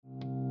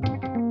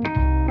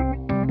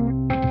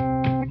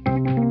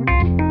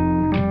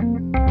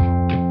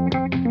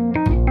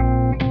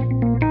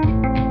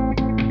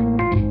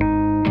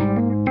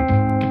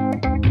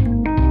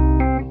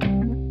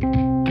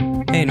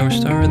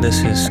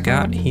This is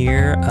Scott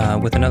here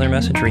with another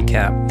message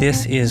recap.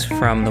 This is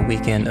from the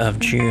weekend of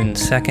June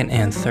 2nd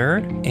and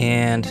 3rd,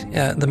 and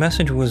the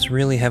message was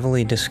really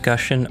heavily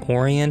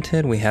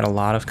discussion-oriented. We had a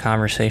lot of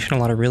conversation, a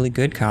lot of really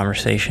good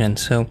conversation,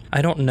 so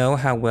I don't know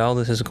how well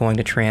this is going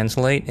to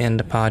translate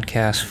into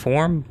podcast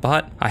form,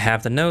 but I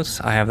have the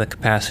notes, I have the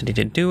capacity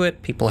to do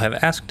it, people have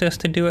asked us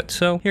to do it,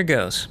 so here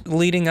goes.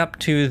 Leading up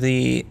to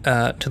the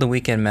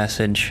weekend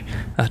message,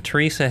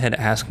 Teresa had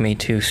asked me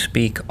to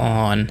speak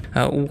on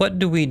what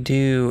do we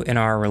do in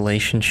our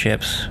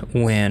relationships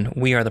when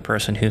we are the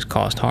person who's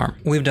caused harm.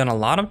 We've done a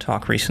lot of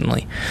talk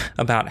recently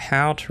about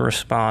how to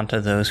respond to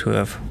those who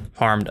have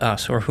harmed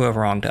us or who have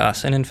wronged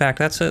us. And in fact,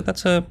 that's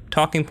a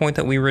talking point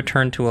that we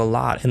return to a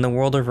lot. In the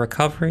world of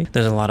recovery,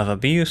 there's a lot of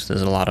abuse,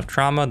 there's a lot of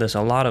trauma, there's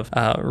a lot of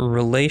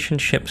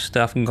relationship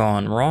stuff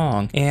gone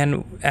wrong.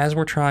 And as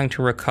we're trying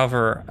to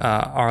recover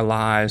our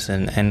lives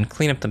and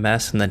clean up the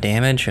mess and the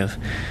damage of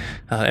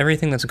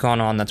everything that's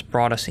gone on that's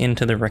brought us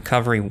into the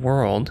recovery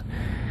world,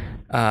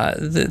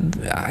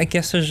 I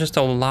guess there's just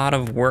a lot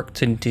of work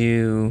to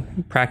do,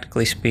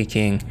 practically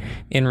speaking,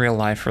 in real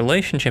life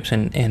relationships,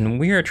 and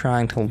we are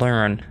trying to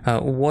learn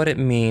what it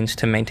means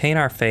to maintain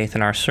our faith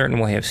and our certain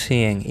way of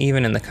seeing,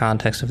 even in the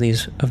context of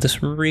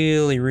this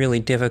really, really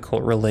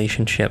difficult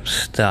relationship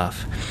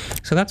stuff.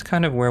 So that's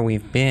kind of where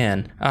we've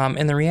been.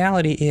 And the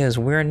reality is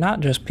we're not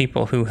just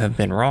people who have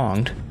been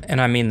wronged, and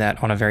I mean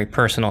that on a very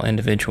personal,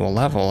 individual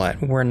level.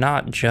 We're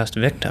not just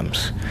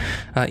victims.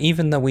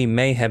 Even though we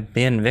may have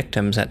been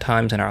victims at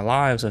times in our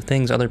lives of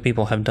things other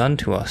people have done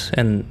to us,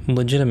 and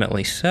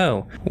legitimately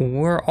so,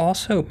 we're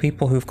also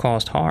people who've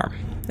caused harm,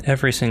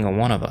 every single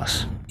one of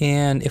us.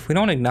 And if we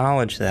don't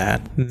acknowledge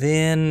that,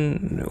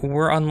 then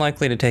we're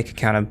unlikely to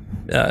take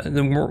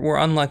we're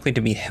unlikely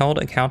to be held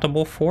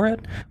accountable for it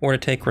or to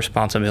take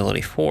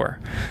responsibility for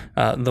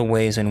the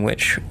ways in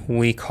which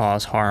we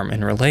cause harm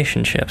in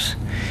relationships.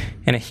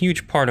 And a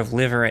huge part of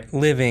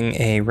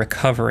living a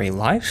recovery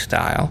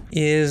lifestyle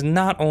is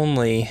not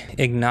only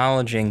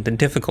acknowledging the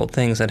difficult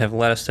things that have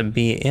led us to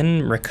be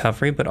in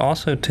recovery, but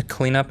also to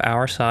clean up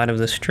our side of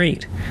the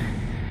street.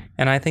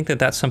 And I think that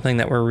that's something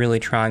that we're really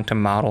trying to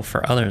model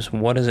for others.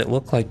 What does it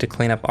look like to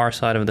clean up our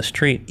side of the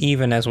street,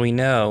 even as we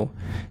know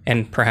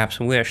and perhaps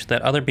wish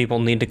that other people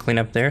need to clean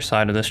up their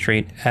side of the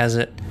street as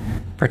it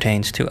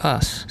pertains to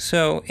us?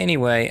 So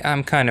anyway,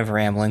 I'm kind of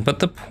rambling, but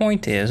the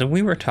point is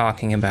we were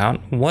talking about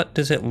what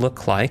does it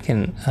look like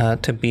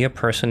to be a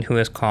person who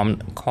has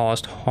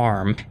caused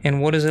harm,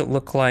 and what does it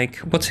look like,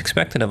 what's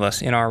expected of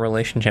us in our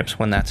relationships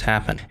when that's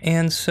happened.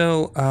 And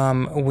so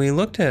we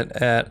looked at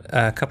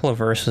a couple of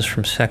verses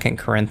from 2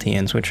 Corinthians,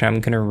 which I'm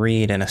going to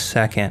read in a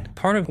second.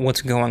 Part of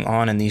what's going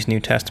on in these New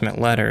Testament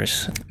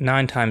letters,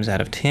 9 times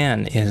out of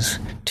 10, is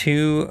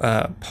two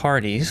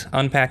parties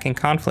unpacking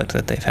conflict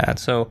that they've had.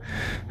 So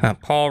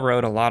Paul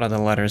wrote a lot of the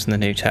letters in the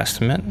New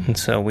Testament, and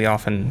so we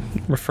often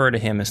refer to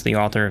him as the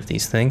author of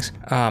these things.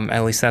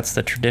 At least that's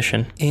the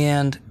tradition.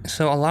 And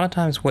so a lot of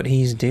times what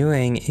he's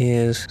doing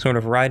is sort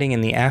of writing in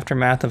the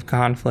aftermath of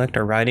conflict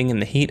or writing in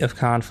the heat of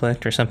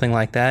conflict or something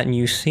like that, and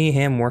you see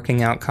him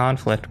working out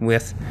conflict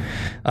with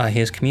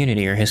his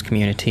community or his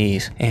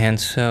communities. And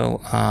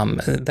so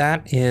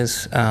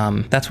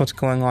that's what's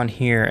going on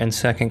here in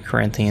 2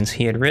 Corinthians.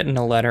 He had written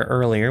a letter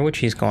earlier, which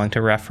he's going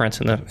to reference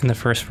in the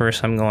first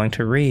verse I'm going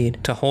to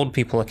read, to hold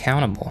people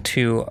accountable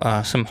to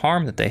some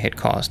harm that they had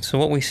caused. So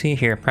what we see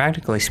here,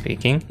 practically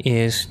speaking,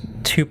 is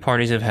two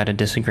parties have had a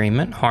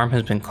disagreement, harm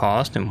has been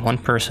caused, and one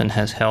person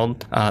has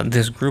held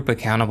this group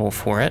accountable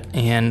for it,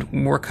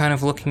 and we're kind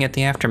of looking at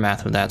the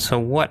aftermath of that. So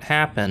what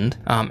happened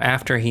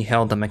after he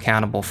held them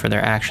accountable for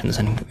their actions,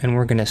 and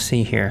we're going to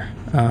see here.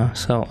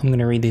 So I'm going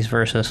to read these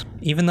verses.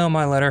 Even though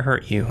my letter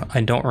hurt you,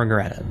 I don't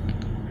regret it.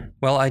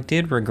 Well, I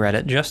did regret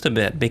it just a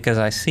bit because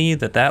I see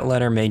that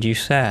letter made you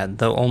sad,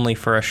 though only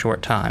for a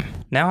short time.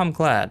 Now I'm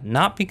glad,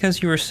 not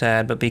because you were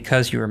sad, but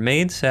because you were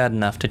made sad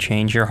enough to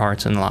change your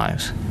hearts and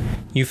lives.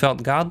 You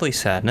felt godly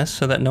sadness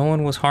so that no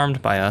one was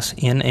harmed by us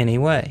in any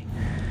way.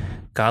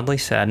 Godly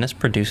sadness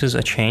produces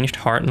a changed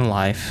heart and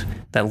life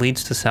that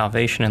leads to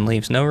salvation and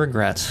leaves no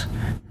regrets,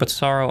 but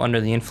sorrow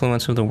under the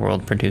influence of the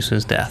world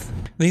produces death.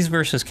 These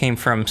verses came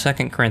from 2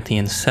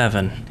 Corinthians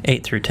 7,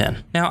 8 through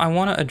 10. Now, I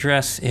want to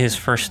address his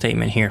first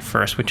statement here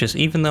first, which is,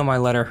 even though my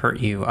letter hurt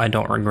you, I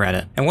don't regret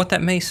it. And what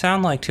that may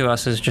sound like to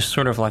us is just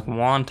sort of like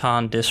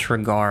wanton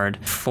disregard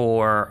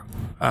for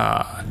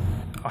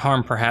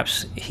harm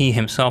perhaps he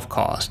himself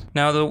caused.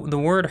 Now, the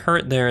word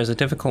hurt there is a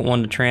difficult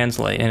one to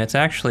translate, and it's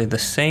actually the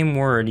same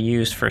word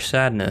used for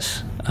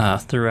sadness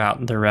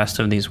throughout the rest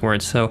of these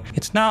words. So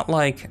it's not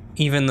like,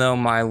 even though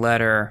my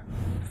letter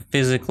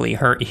physically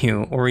hurt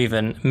you, or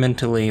even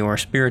mentally or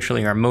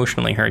spiritually or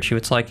emotionally hurt you.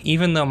 It's like,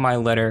 even though my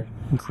letter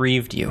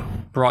grieved you,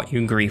 brought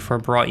you grief, or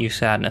brought you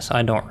sadness,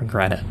 I don't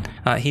regret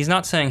it. He's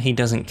not saying he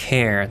doesn't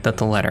care that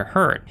the letter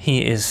hurt.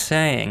 He is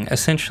saying,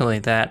 essentially,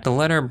 that the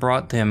letter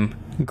brought them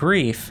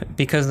grief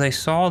because they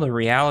saw the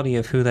reality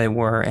of who they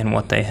were and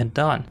what they had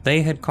done.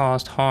 They had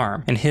caused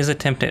harm, and his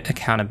attempt at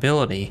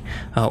accountability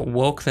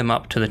woke them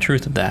up to the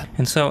truth of that.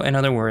 And so, in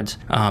other words,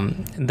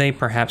 they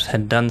perhaps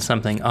had done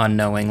something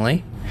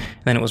unknowingly,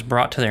 then it was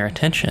brought to their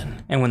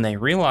attention. And when they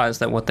realized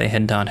that what they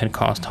had done had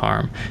caused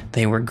harm,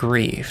 they were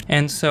grieved.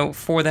 And so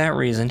for that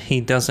reason, he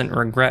doesn't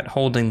regret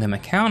holding them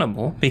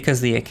accountable,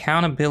 because the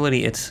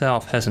accountability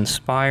itself has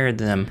inspired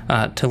them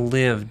to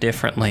live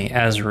differently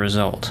as a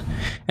result.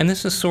 And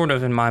this is sort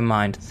of, in my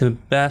mind, the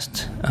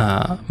best,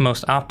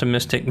 most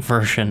optimistic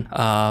version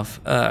of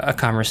a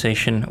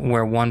conversation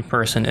where one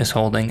person is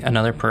holding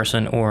another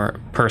person or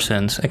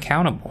persons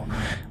accountable,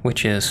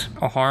 which is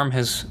a harm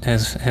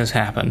has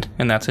happened,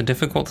 and that's a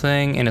difficult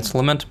thing, and it's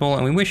lamentable,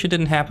 and we wish it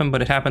didn't happen,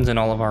 but it happens in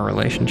all of our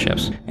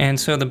relationships. And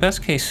so the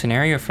best case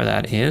scenario for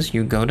that is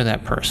you go to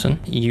that person,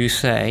 you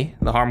say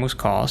the harm was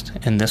caused,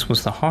 and this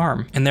was the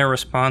harm, and their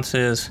response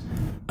is,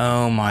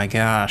 oh my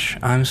gosh,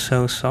 I'm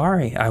so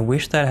sorry, I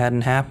wish that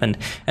hadn't happened,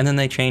 and then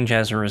they change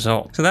as a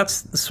result. So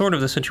that's sort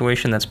of the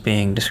situation that's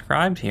being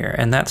described here,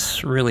 and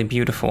that's really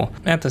beautiful.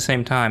 At the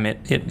same time,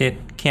 it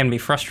can be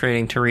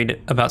frustrating to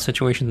read about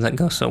situations that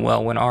go so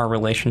well when our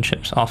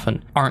relationships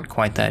often aren't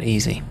quite that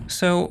easy.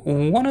 So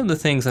one of the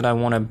things that I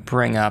want to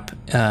bring up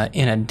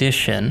in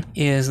addition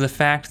is the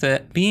fact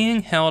that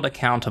being held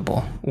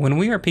accountable, when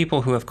we are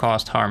people who have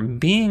caused harm,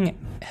 being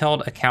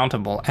held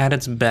accountable at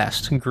its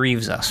best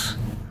grieves us,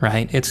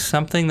 right? It's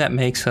something that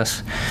makes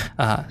us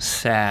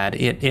sad.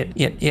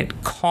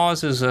 It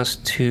causes us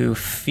to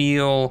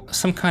feel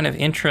some kind of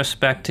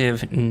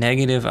introspective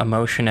negative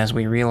emotion as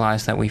we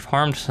realize that we've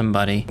harmed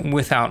somebody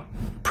without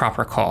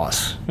proper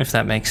cause, if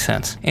that makes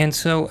sense. And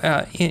so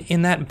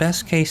in that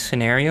best case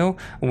scenario,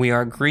 we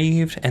are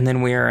grieved and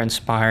then we are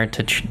inspired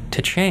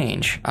to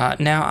change.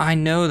 Now, I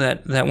know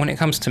that when it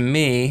comes to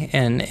me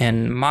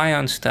and my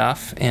own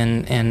stuff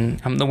and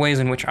the ways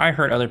in which I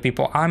hurt other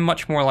people, I'm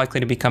much more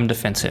likely to become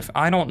defensive.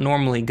 I don't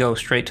normally go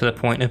straight to the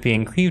point of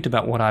being grieved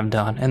about what I've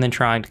done and then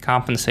trying to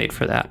compensate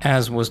for that,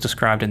 as was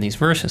described in these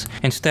verses.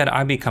 Instead,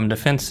 I become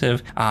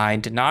defensive, I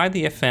deny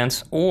the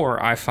offense,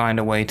 or I find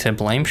a way to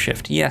blame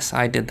shift. Yes,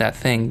 I did that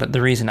thing, but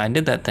the reason I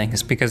did that thing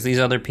is because these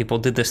other people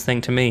did this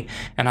thing to me,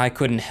 and I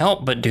couldn't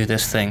help but do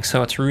this thing,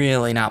 so it's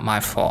really not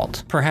my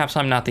fault. Perhaps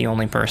I'm not the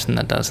only person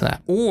that does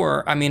that.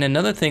 Or,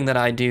 another thing that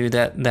I do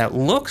that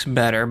looks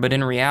better, but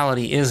in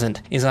reality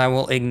isn't, is I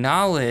will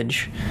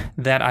acknowledge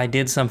that I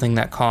did something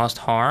that caused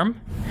harm,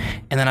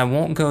 and then I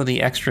won't go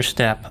the extra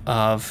step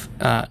of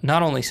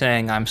not only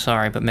saying I'm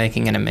sorry, but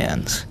making an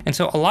amends. And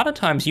so a lot of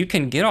times you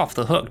can get off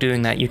the hook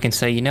doing that. You can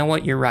say, you know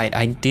what, you're right,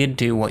 I did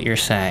do what you're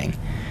saying.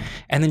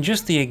 And then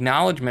just the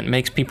acknowledgement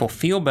makes people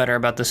feel better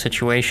about the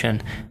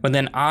situation. But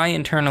then I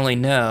internally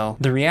know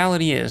the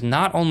reality is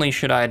not only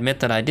should I admit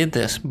that I did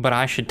this, but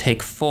I should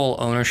take full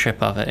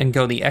ownership of it and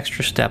go the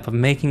extra step of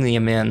making the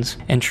amends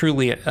and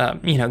truly,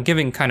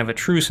 giving kind of a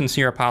true,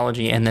 sincere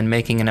apology and then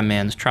making an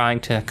amends, trying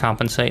to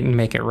compensate and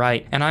make it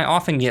right. And I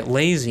often get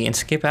lazy and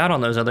skip out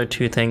on those other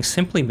two things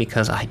simply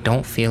because I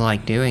don't feel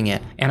like doing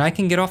it. And I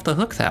can get off the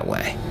hook that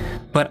way.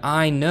 But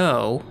I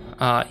know,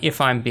 if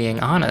I'm being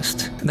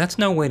honest, that's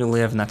no way to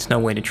live and that's no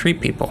way to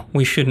treat people.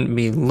 We shouldn't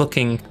be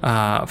looking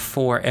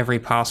for every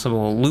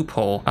possible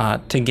loophole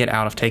to get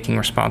out of taking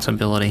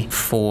responsibility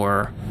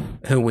for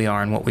who we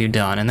are and what we've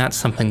done, and that's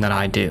something that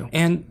I do.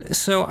 And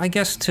so I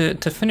guess to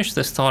finish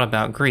this thought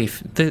about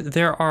grief,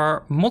 there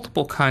are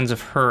multiple kinds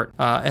of hurt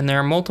and there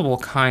are multiple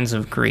kinds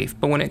of grief,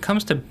 but when it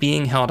comes to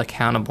being held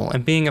accountable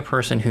and being a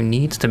person who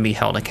needs to be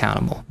held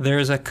accountable,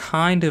 there's a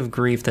kind of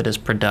grief that is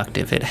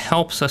productive. It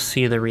helps us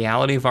see the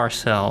reality of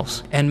ourselves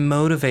and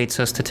motivates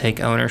us to take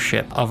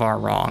ownership of our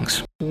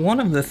wrongs. One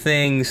of the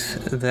things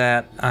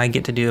that I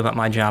get to do about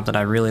my job that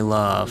I really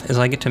love is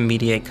I get to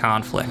mediate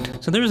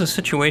conflict. So there was a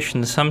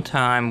situation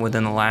sometime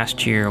within the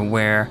last year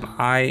where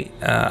I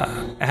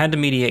had to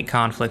mediate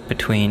conflict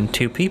between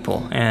two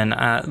people. And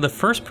the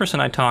first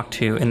person I talked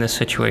to in this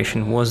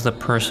situation was the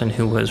person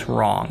who was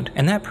wronged.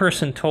 And that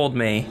person told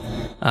me,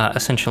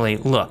 essentially,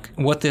 look,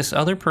 what this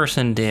other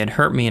person did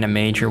hurt me in a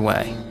major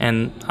way.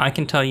 And I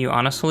can tell you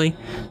honestly,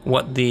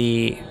 what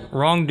the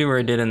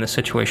wrongdoer did in this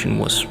situation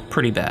was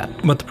pretty bad.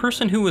 But the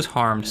person who was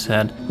harmed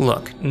said,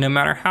 look, no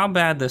matter how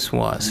bad this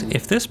was,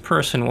 if this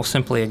person will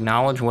simply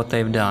acknowledge what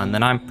they've done,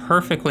 then I'm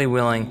perfectly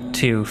willing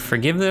to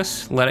forgive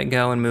this, let it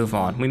go, and move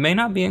on. We may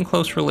not be in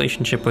close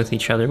relationship with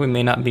each other. We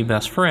may not be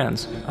best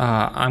friends.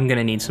 I'm going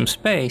to need some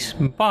space,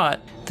 but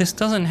this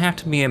doesn't have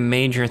to be a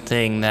major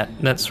thing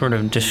that sort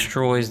of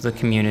destroys the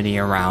community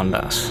around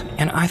us.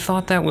 And I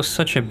thought that was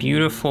such a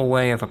beautiful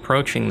way of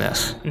approaching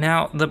this.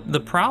 Now, the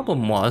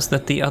problem was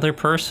that the other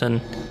person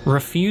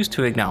refused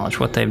to acknowledge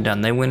what they've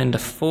done. They went into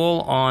full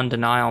still on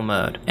denial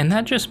mode. And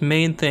that just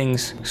made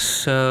things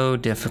so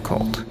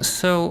difficult.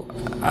 So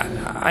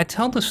I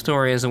tell the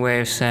story as a way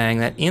of saying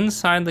that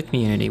inside the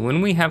community,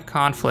 when we have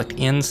conflict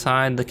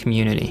inside the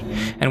community,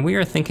 and we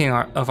are thinking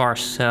of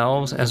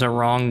ourselves as a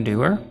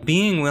wrongdoer,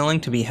 being willing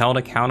to be held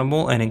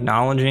accountable and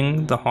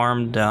acknowledging the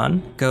harm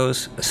done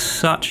goes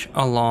such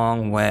a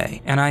long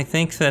way. And I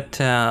think that,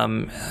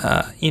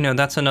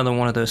 that's another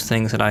one of those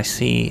things that I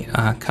see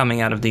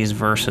coming out of these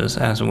verses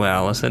as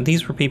well, is that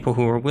these were people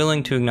who were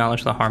willing to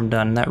acknowledge the harm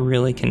done, and that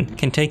really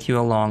can take you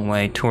a long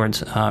way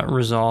towards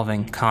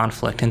resolving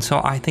conflict. And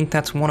so I think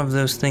that's one of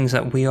those things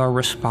that we are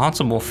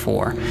responsible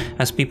for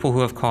as people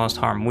who have caused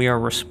harm. We are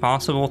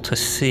responsible to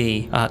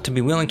see, to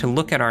be willing to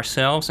look at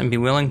ourselves and be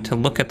willing to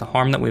look at the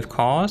harm that we've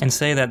caused and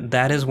say that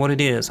that is what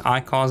it is. I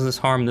caused this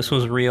harm. This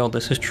was real.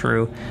 This is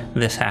true.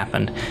 This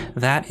happened.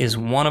 That is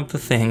one of the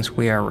things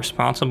we are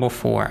responsible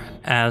for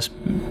as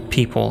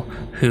people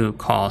who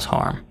cause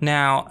harm.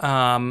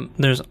 Now,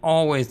 there's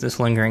always this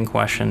lingering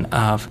question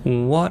of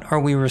what are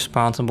we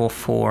responsible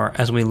for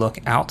as we look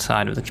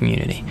outside of the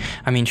community?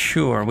 I mean,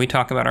 sure, we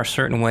talk about our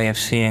certain way of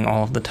seeing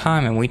all of the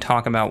time, and we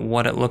talk about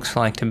what it looks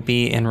like to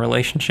be in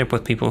relationship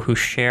with people who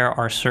share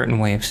our certain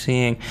way of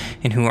seeing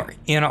and who are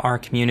in our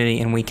community,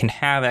 and we can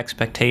have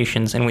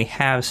expectations, and we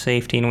have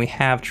safety, and we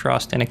have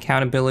trust, and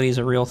accountability is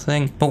a real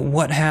thing. But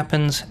what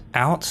happens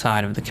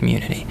outside of the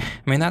community?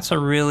 I mean, that's a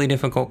really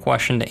difficult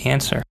question to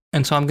answer.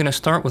 And so I'm going to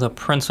start with a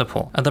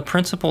principle. The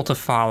principle to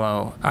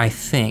follow, I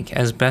think,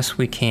 as best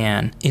we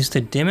can, is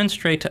to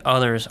demonstrate to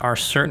others our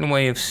certain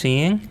way of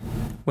seeing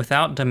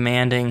without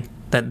demanding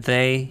that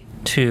they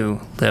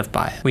too live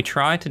by it. We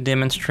try to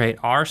demonstrate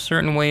our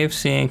certain way of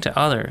seeing to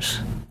others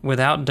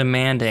without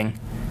demanding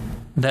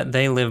that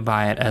they live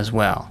by it as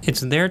well.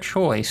 It's their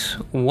choice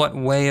what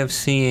way of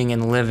seeing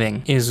and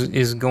living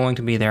is going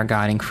to be their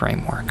guiding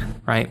framework,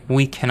 right?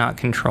 We cannot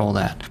control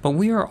that. But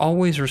we are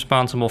always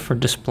responsible for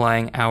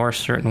displaying our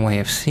certain way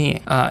of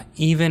seeing,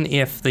 even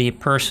if the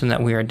person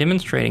that we are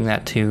demonstrating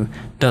that to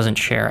doesn't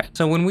share it.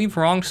 So when we've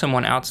wronged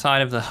someone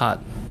outside of the hut,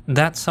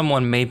 that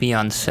someone may be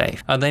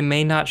unsafe. They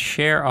may not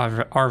share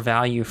our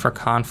value for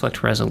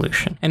conflict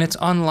resolution. And it's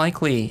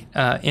unlikely,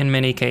 in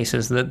many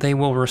cases, that they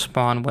will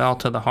respond well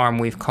to the harm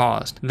we've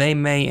caused. They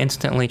may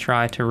instantly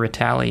try to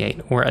retaliate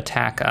or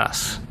attack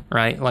us,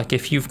 right? Like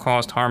if you've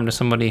caused harm to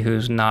somebody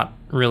who's not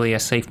really a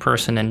safe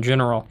person in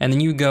general, and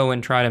then you go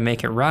and try to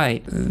make it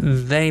right,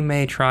 they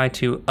may try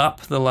to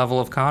up the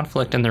level of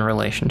conflict in the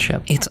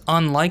relationship. It's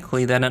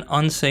unlikely that an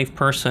unsafe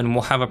person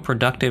will have a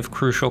productive,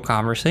 crucial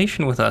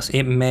conversation with us.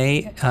 It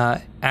may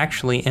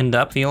actually end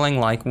up feeling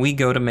like we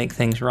go to make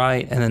things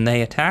right, and then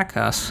they attack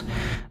us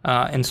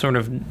and sort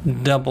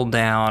of double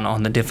down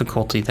on the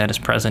difficulty that is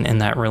present in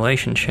that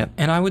relationship.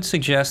 And I would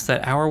suggest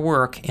that our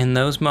work in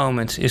those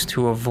moments is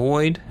to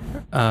avoid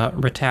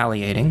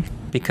retaliating,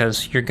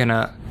 because you're going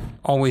to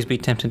always be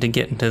tempted to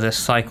get into this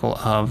cycle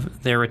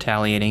of they're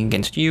retaliating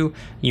against you,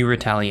 you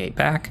retaliate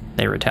back,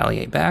 they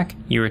retaliate back,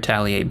 you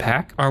retaliate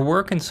back. Our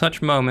work in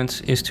such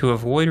moments is to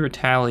avoid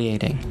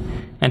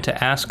retaliating and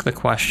to ask the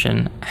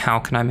question, how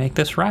can I make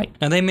this right?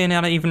 Now, they may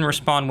not even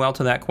respond well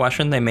to that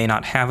question. They may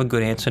not have a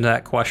good answer to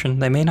that question.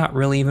 They may not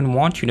really even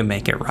want you to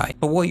make it right.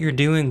 But what you're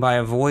doing by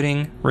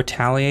avoiding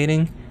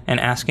retaliating and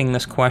asking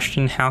this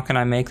question, how can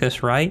I make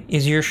this right,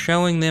 is you're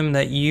showing them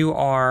that you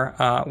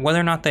are, whether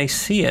or not they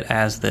see it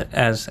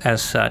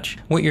as such,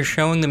 what you're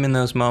showing them in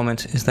those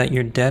moments is that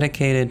you're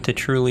dedicated to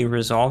truly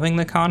resolving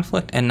the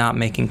conflict and not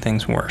making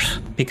things worse.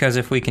 Because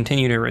if we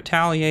continue to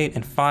retaliate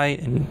and fight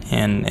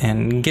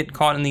and get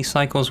caught in these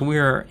cycles,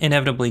 we're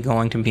inevitably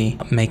going to be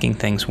making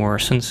things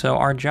worse. And so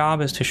our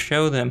job is to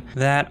show them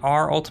that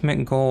our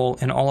ultimate goal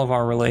in all of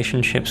our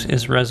relationships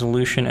is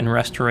resolution and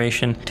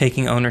restoration,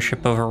 taking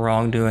ownership over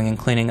wrongdoing and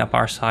cleaning up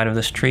our side of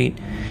the street.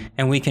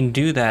 And we can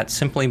do that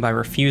simply by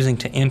refusing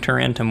to enter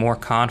into more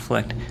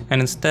conflict and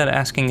instead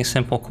asking a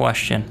simple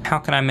question: how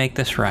can I make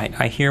this right?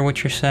 I hear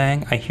what you're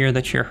saying. I hear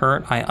that you're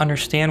hurt. I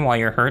understand why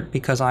you're hurt,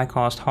 because I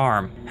caused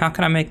harm. How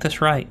can I make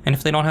this right? And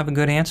if they don't have a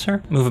good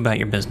answer, move about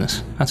your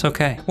business. That's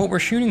okay. What we're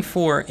shooting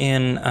for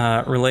in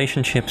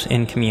relationships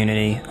in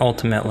community,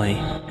 ultimately,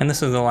 and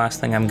this is the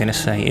last thing I'm going to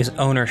say, is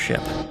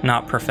ownership,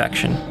 not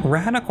perfection.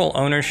 Radical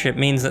ownership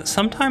means that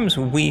sometimes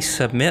we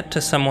submit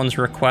to someone's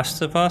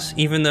requests of us,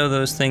 even though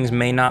those things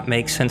may not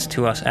make sense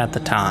to us at the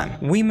time.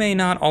 We may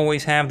not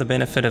always have the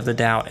benefit of the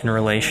doubt in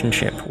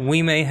relationship.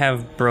 We may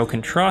have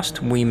broken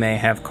trust. We may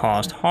have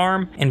caused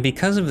harm. And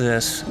because of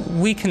this,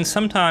 we can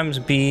sometimes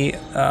be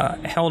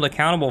held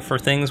accountable for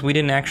things we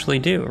didn't actually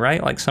do,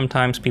 right? Like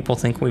sometimes people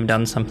think we've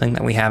done something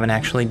that we haven't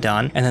actually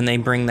done, and then they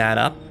bring that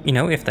up,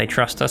 if they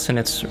trust us and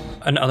it's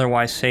an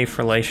otherwise safe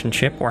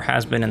relationship or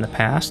has been in the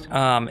past,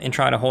 and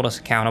try to hold us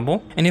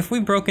accountable. And if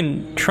we've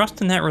broken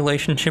trust in that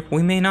relationship,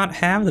 we may not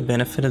have the benefit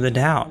benefit of the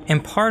doubt.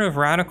 And part of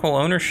radical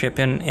ownership,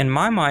 in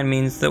my mind,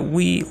 means that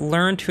we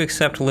learn to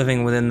accept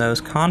living within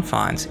those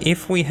confines.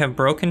 If we have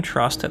broken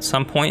trust at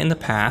some point in the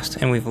past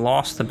and we've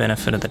lost the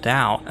benefit of the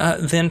doubt,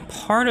 then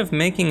part of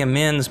making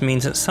amends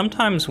means that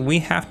sometimes we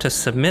have to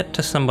submit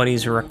to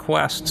somebody's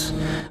requests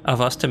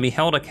of us to be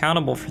held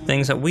accountable for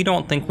things that we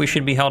don't think we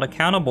should be held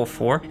accountable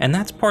for, and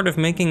that's part of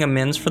making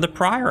amends for the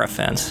prior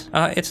offense.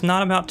 It's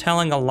not about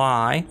telling a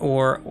lie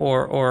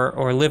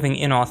or living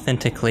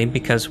inauthentically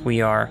because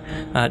we are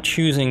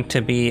choosing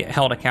to be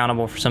held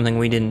accountable for something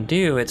we didn't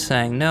do. It's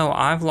saying, no,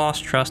 I've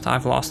lost trust,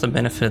 I've lost the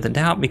benefit of the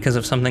doubt because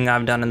of something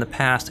I've done in the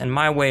past, and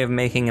my way of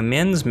making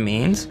amends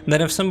means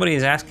that if somebody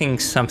is asking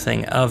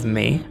something of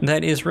me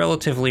that is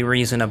relatively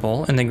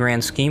reasonable in the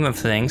grand scheme of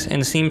things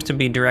and seems to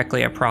be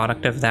directly a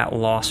product of that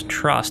lost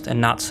trust and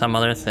not some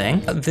other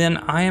thing, then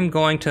I am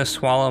going to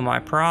swallow my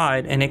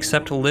pride and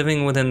accept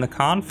living within the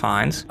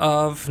confines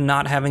of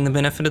not having the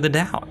benefit of the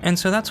doubt. And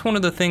so that's one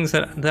of the things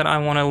that I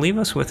want to leave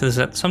us with, is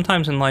that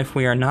sometimes in life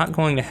we are not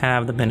going to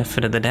have the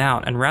benefit of the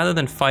doubt, and rather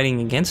than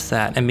fighting against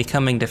that and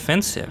becoming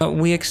defensive,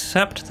 we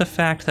accept the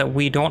fact that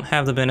we don't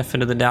have the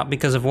benefit of the doubt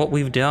because of what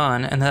we've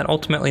done, and that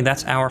ultimately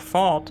that's our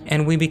fault,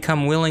 and we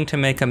become willing to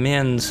make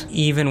amends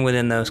even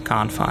within those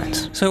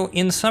confines. So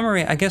in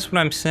summary, I guess what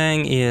I'm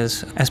saying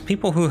is, as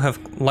people who have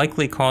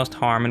likely caused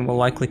harm and will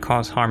likely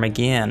cause harm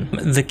again,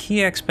 the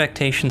key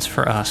expectations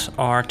for us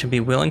are to be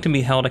willing to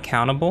be held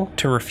accountable,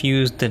 to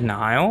refuse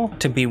denial,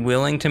 to be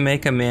willing to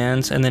make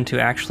amends, and then to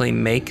actually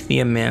make the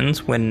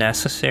amends when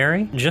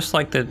necessary. Just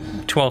like the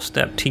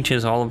 12-step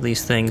teaches all of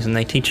these things, and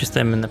they teach us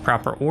them in the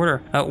proper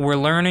order, we're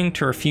learning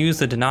to refuse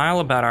the denial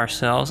about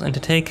ourselves and to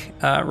take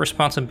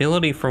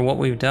responsibility for what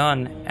we've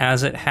done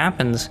as it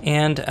happens,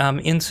 and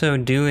in so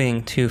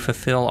doing to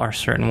fulfill our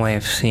certain way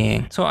of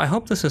seeing. So I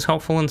hope this is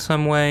helpful in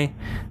some way.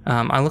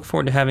 I look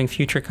forward to having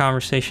future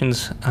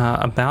conversations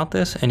about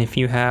this, and if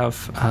you have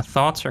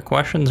thoughts or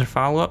questions or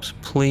follow-ups,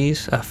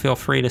 please feel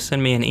free to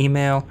send me an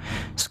email,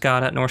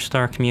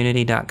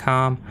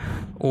 scott@northstarcommunity.com,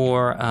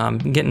 or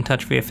get in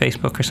touch via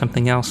Facebook or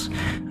something else.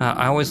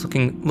 I always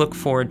look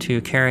forward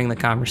to carrying the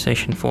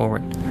conversation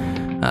forward.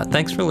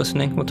 Thanks for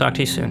listening. We'll talk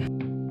to you soon.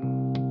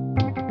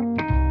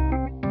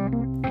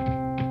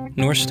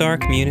 North Star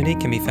Community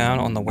can be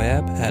found on the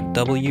web at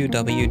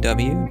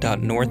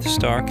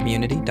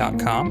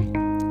www.northstarcommunity.com.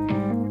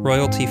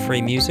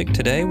 Royalty-free music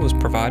today was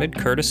provided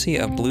courtesy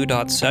of Blue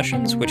Dot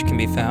Sessions, which can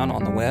be found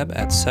on the web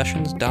at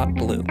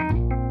sessions.blue.